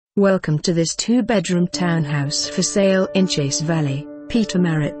Welcome to this 2-bedroom townhouse for sale in Chase Valley,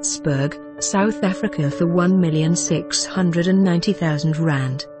 Pietermaritzburg, South Africa for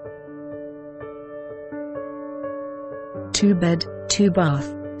R1,690,000. 2-bed,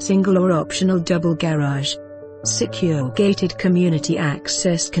 2-bath, single or optional double garage. Secure gated community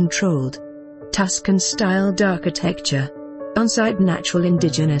access controlled. Tuscan-styled architecture. Onsite natural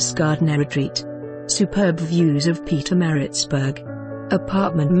indigenous garden retreat. Superb views of Pietermaritzburg.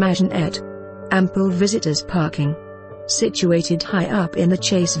 Apartment masionette. Ample visitors parking. Situated high up in the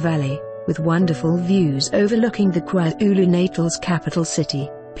Chase Valley, with wonderful views overlooking the Kwa-Zulu Natal's capital city,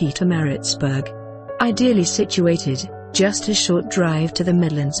 Pietermaritzburg. Ideally situated, just a short drive to the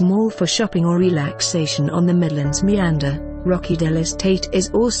Midlands Mall for shopping or relaxation on the Midlands Meander. Rockydale Estate is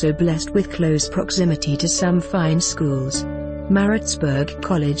also blessed with close proximity to some fine schools. Maritzburg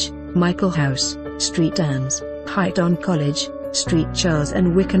College, Michael House, Street Anns, Highton College, Street Charles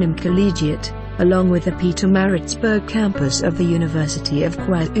and Wickenham Collegiate, along with the Pietermaritzburg campus of the University of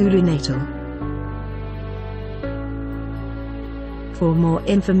Kwa-Zulu Natal. For more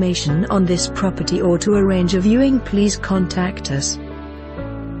information on this property or to arrange a viewing, please contact us.